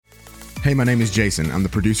Hey, my name is Jason. I'm the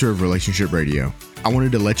producer of Relationship Radio. I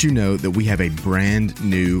wanted to let you know that we have a brand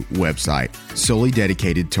new website solely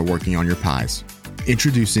dedicated to working on your pies.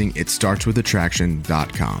 Introducing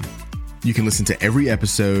itstartswithattraction.com. You can listen to every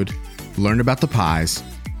episode, learn about the pies,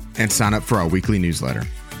 and sign up for our weekly newsletter.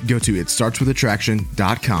 Go to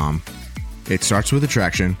itstartswithattraction.com. It starts with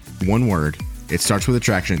attraction, one word,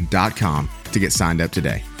 itstartswithattraction.com to get signed up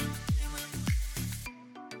today.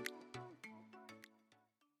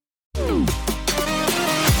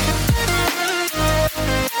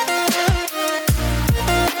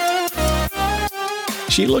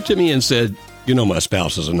 She looked at me and said, "You know, my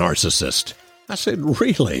spouse is a narcissist." I said,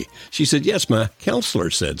 "Really?" She said, "Yes, my counselor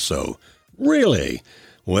said so." "Really?"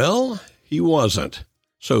 Well, he wasn't.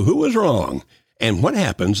 So who was wrong? And what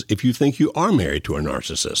happens if you think you are married to a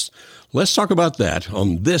narcissist? Let's talk about that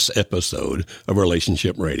on this episode of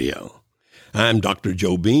Relationship Radio. I'm Dr.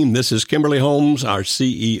 Joe Beam. This is Kimberly Holmes, our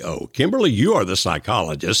CEO. Kimberly, you are the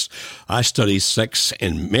psychologist. I study sex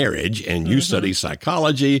and marriage, and you study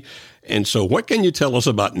psychology. And so what can you tell us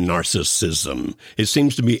about narcissism? It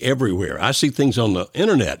seems to be everywhere. I see things on the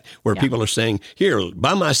internet where people are saying, "Here,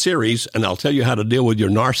 buy my series, and I'll tell you how to deal with your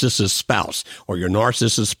narcissist spouse or your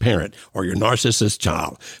narcissist parent or your narcissist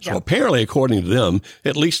child." So apparently, according to them,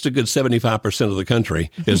 at least a good 75% of the country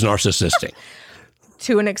is narcissistic.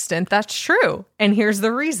 To an extent, that's true. And here's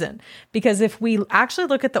the reason. Because if we actually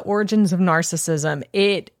look at the origins of narcissism,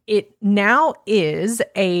 it now is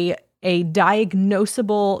a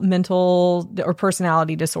diagnosable mental or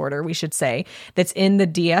personality disorder, we should say, that's in the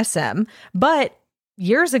DSM. But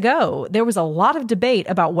years ago, there was a lot of debate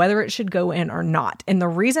about whether it should go in or not. And the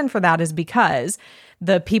reason for that is because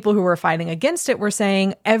the people who were fighting against it were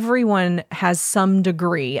saying everyone has some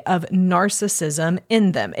degree of narcissism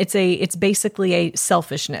in them. It's basically a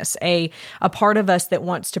selfishness, a part of us that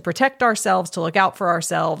wants to protect ourselves, to look out for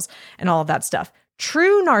ourselves, and all of that stuff.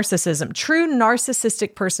 True narcissism, true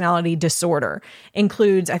narcissistic personality disorder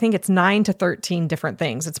includes, I think it's 9 to 13 different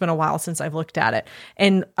things. It's been a while since I've looked at it.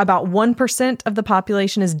 And about 1% of the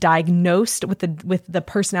population is diagnosed with the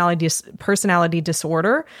personality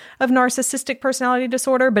disorder of narcissistic personality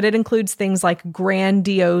disorder, but it includes things like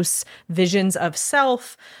grandiose visions of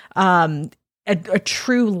self, a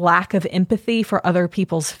true lack of empathy for other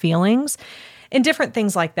people's feelings, and different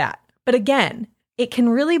things like that. But again, it can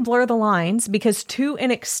really blur the lines because to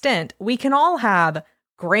an extent, we can all have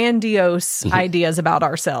grandiose ideas about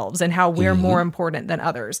ourselves and how we're more important than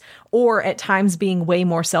others, or at times being way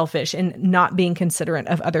more selfish and not being considerate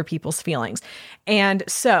of other people's feelings. And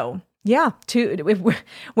so, when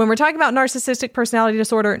we're talking about narcissistic personality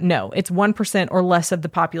disorder, no, it's 1% or less of the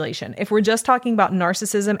population. If we're just talking about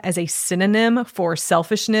narcissism as a synonym for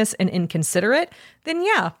selfishness and inconsiderate, then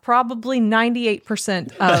probably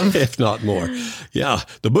 98% of... if not more. Yeah.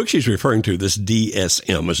 The book she's referring to, this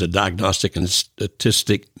DSM, is a Diagnostic and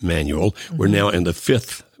Statistic Manual. We're now in the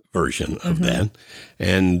 5th version of that.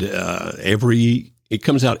 And it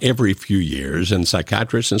comes out every few years, and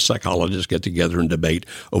psychiatrists and psychologists get together and debate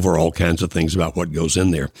over all kinds of things about what goes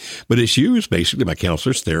in there. But it's used basically by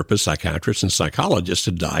counselors, therapists, psychiatrists, and psychologists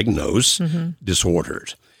to diagnose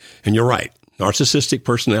disorders. And you're right, narcissistic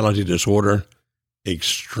personality disorder,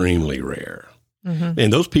 extremely rare.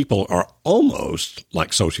 And those people are almost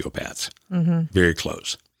like sociopaths, very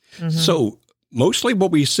close. So mostly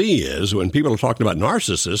what we see is when people are talking about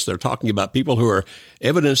narcissists, they're talking about people who are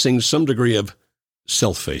evidencing some degree of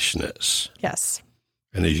selfishness. Yes.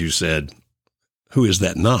 And as you said, who is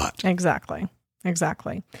that not? Exactly.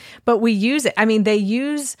 But we use it. I mean,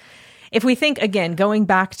 if we think, again, going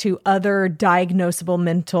back to other diagnosable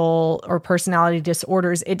mental or personality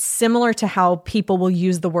disorders, it's similar to how people will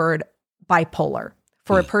use the word bipolar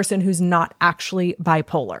for a person who's not actually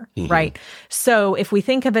bipolar, right? So if we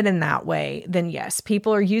think of it in that way, then yes,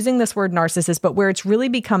 people are using this word narcissist, but where it's really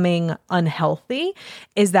becoming unhealthy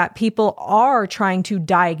is that people are trying to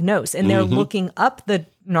diagnose and they're looking up the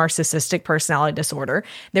narcissistic personality disorder.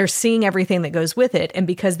 They're seeing everything that goes with it. And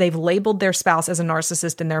because they've labeled their spouse as a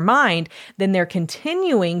narcissist in their mind, then they're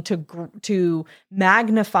continuing to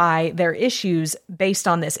magnify their issues based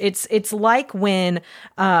on this. It's like when,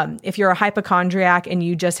 if you're a hypochondriac and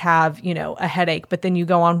you just have, a headache, but then you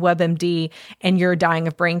go on WebMD and you're dying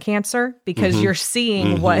of brain cancer because you're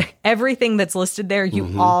seeing what everything that's listed there,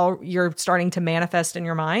 you're starting to manifest in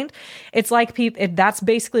your mind. It's like that's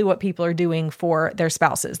basically what people are doing for their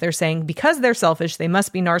spouse. They're saying because they're selfish, they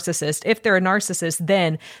must be narcissist. If they're a narcissist,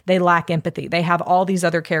 then they lack empathy. They have all these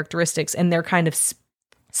other characteristics and they're kind of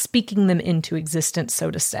speaking them into existence,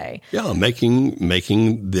 so to say. Yeah,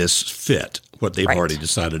 making this fit what they've already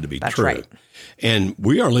decided to be That's true. Right. And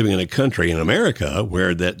we are living in a country in America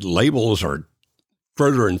where that labels are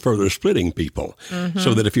further and further splitting people.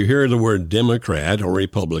 So that if you hear the word Democrat or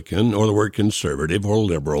Republican or the word conservative or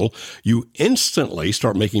liberal, you instantly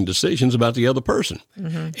start making decisions about the other person.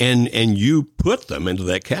 And you put them into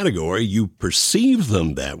that category. You perceive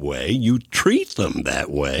them that way. You treat them that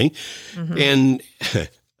way. And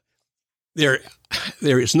there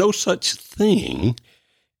is no such thing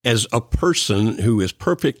as a person who is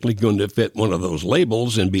perfectly going to fit one of those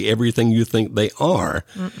labels and be everything you think they are,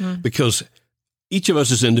 because each of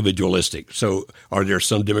us is individualistic. So are there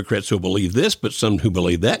some Democrats who believe this, but some who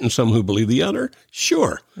believe that, and some who believe the other?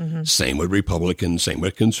 Sure. Same with Republicans, same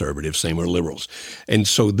with conservatives, same with liberals. And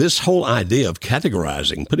so this whole idea of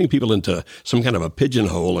categorizing, putting people into some kind of a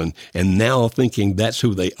pigeonhole and now thinking that's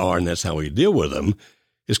who they are and that's how we deal with them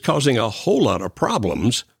is causing a whole lot of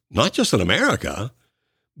problems, not just in America,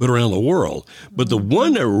 but around the world. But the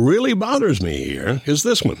one that really bothers me here is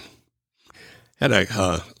this one. Had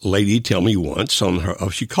a lady tell me once on her,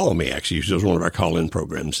 she called me actually, she was one of our call-in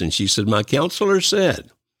programs, and she said, my counselor said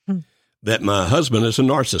that my husband is a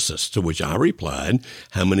narcissist, to which I replied,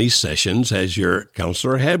 how many sessions has your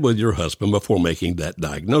counselor had with your husband before making that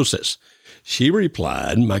diagnosis? She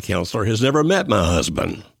replied, my counselor has never met my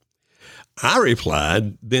husband. I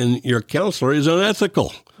replied, then your counselor is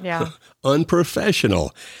unethical. Yeah.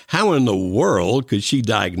 Unprofessional. How in the world could she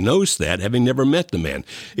diagnose that having never met the man?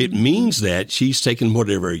 It means that she's taken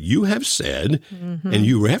whatever you have said, and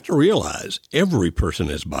you have to realize every person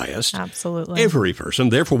is biased. Absolutely. Every person.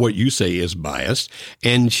 Therefore, what you say is biased,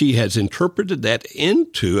 and she has interpreted that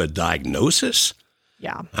into a diagnosis.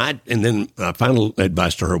 Yeah. And then my final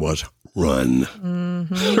advice to her was run.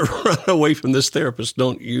 Run away from this therapist.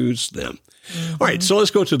 Don't use them. All right, so let's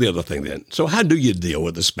go to the other thing then. So how do you deal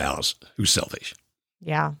with a spouse who's selfish?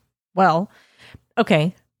 Yeah. Well,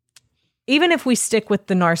 okay. Even if we stick with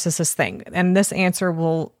the narcissist thing, and this answer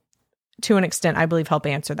will, to an extent, I believe, help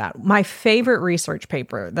answer that. My favorite research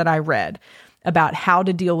paper that I read about how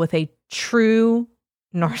to deal with a true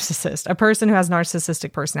narcissist, a person who has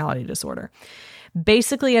narcissistic personality disorder,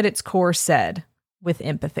 basically at its core said with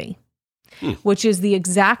empathy, which is the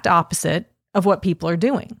exact opposite of what people are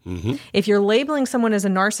doing. If you're labeling someone as a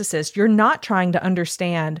narcissist, you're not trying to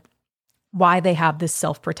understand why they have this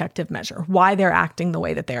self-protective measure, why they're acting the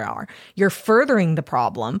way that they are. You're furthering the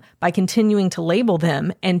problem by continuing to label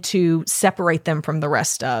them and to separate them from the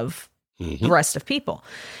rest of people.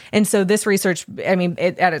 And so this research, I mean,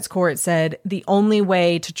 at its core, it said the only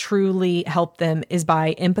way to truly help them is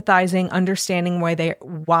by empathizing, understanding why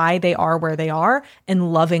they are where they are,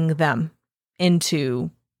 and loving them into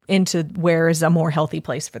where is a more healthy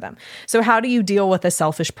place for them. So how do you deal with a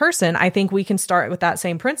selfish person? I think we can start with that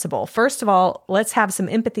same principle. First of all, let's have some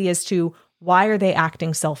empathy as to why are they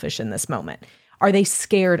acting selfish in this moment? Are they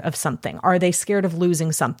scared of something? Are they scared of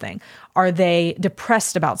losing something? Are they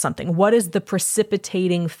depressed about something? What is the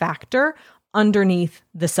precipitating factor underneath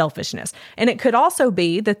the selfishness? And it could also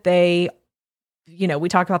be that they, we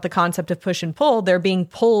talk about the concept of push and pull. They're being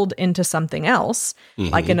pulled into something else,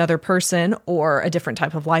 like another person or a different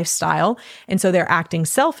type of lifestyle. And so they're acting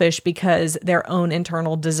selfish because their own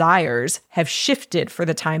internal desires have shifted for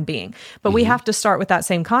the time being. But we have to start with that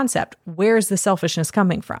same concept. Where's the selfishness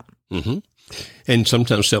coming from? And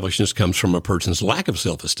sometimes selfishness comes from a person's lack of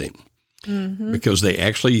self-esteem because they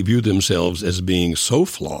actually view themselves as being so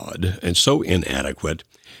flawed and so inadequate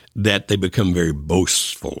that they become very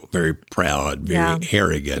boastful, very proud, very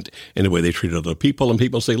arrogant in the way they treat other people. And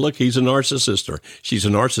people say, look, he's a narcissist or she's a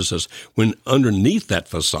narcissist, when underneath that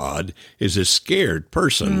facade is a scared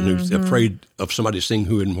person who's afraid of somebody seeing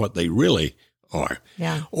who and what they really are.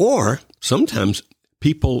 Yeah. Or sometimes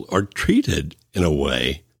people are treated in a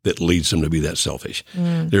way that leads them to be that selfish.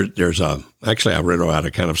 Actually, I read about a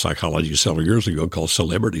kind of psychology several years ago called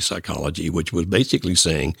celebrity psychology, which was basically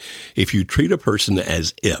saying, if you treat a person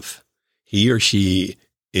as if he or she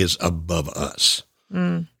is above us,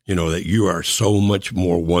 that you are so much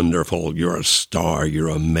more wonderful, you're a star, you're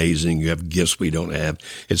amazing, you have gifts we don't have,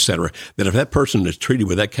 etc., that if that person is treated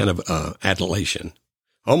with that kind of adulation,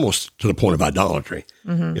 almost to the point of idolatry,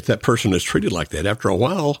 if that person is treated like that, after a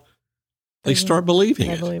while, they start believing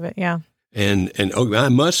it. I believe it, yeah. And I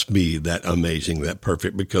must be that amazing, that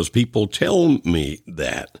perfect, because people tell me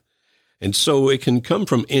that. And so it can come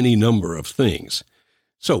from any number of things.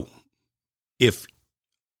 So if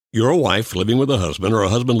you're a wife living with a husband or a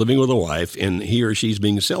husband living with a wife and he or she's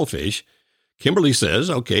being selfish, Kimberly says,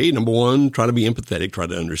 okay, number one, try to be empathetic, try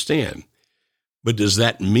to understand. But does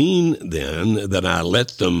that mean then that I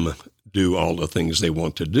let them do all the things they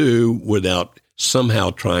want to do without somehow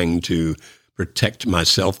trying to protect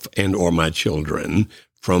myself and or my children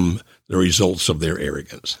from the results of their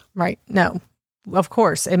arrogance. Right. No, of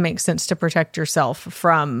course, it makes sense to protect yourself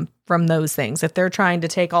from those things. If they're trying to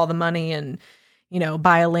take all the money and,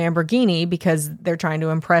 buy a Lamborghini because they're trying to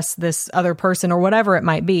impress this other person or whatever it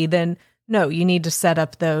might be, then no, you need to set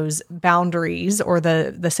up those boundaries or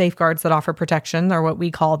the safeguards that offer protection, or what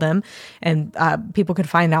we call them. And people could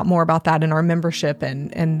find out more about that in our membership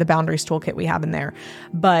and the boundaries toolkit we have in there.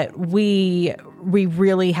 But we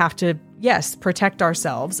really have to, yes, protect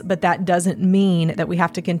ourselves, but that doesn't mean that we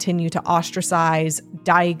have to continue to ostracize,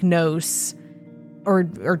 diagnose,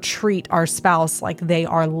 or treat our spouse like they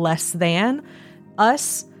are less than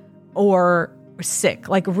us or sick.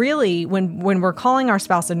 Like really, when we're calling our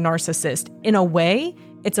spouse a narcissist, in a way,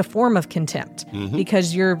 it's a form of contempt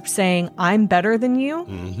because you're saying, I'm better than you,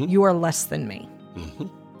 you are less than me.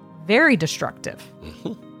 Very destructive.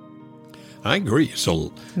 I agree.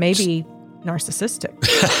 So maybe narcissistic.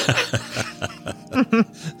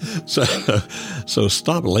 So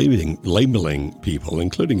stop labeling people,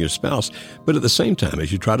 including your spouse, but at the same time,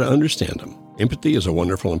 as you try to understand them, empathy is a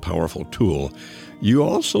wonderful and powerful tool. You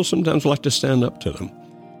also sometimes like to stand up to them.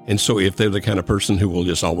 And so if they're the kind of person who will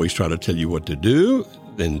just always try to tell you what to do,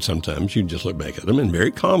 then sometimes you just look back at them and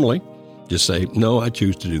very calmly just say, no, I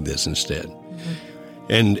choose to do this instead.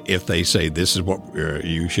 And if they say this is what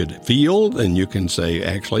you should feel, then you can say,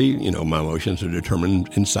 actually, my emotions are determined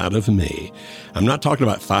inside of me. I'm not talking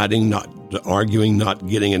about fighting, not arguing, not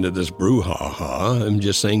getting into this brouhaha. I'm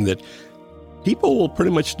just saying that people will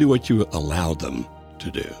pretty much do what you allow them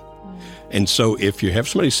to do. And so if you have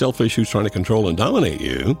somebody selfish who's trying to control and dominate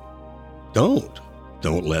you, don't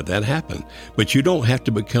let that happen. But you don't have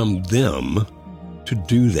to become them to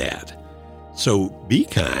do that. So be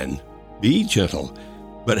kind, be gentle,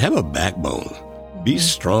 but have a backbone. Be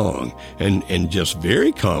strong and just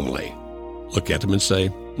very calmly look at them and say,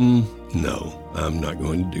 no, I'm not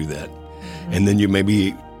going to do that. And then you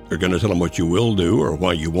maybe are going to tell them what you will do or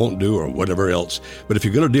why you won't do or whatever else. But if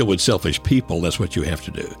you're going to deal with selfish people, that's what you have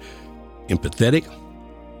to do. Empathetic,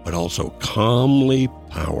 but also calmly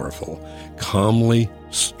powerful, calmly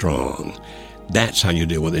strong. That's how you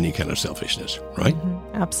deal with any kind of selfishness, right?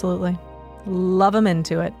 Absolutely. Love them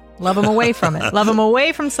into it. Love them away from it. Love them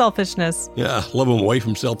away from selfishness. Yeah, love them away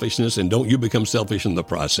from selfishness, and don't you become selfish in the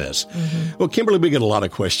process. Well, Kimberly, we get a lot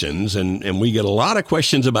of questions, and we get a lot of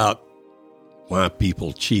questions about why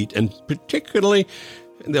people cheat, and particularly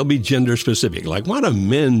they'll be gender specific, like why do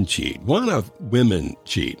men cheat? Why do women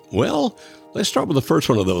cheat? Well, let's start with the first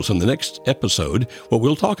one of those. In the next episode, what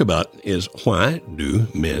we'll talk about is why do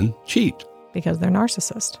men cheat? Because they're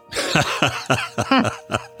narcissists.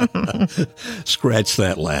 Scratch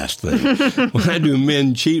that last thing. Why do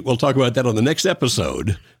men cheat? We'll talk about that on the next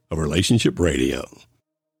episode of Relationship Radio.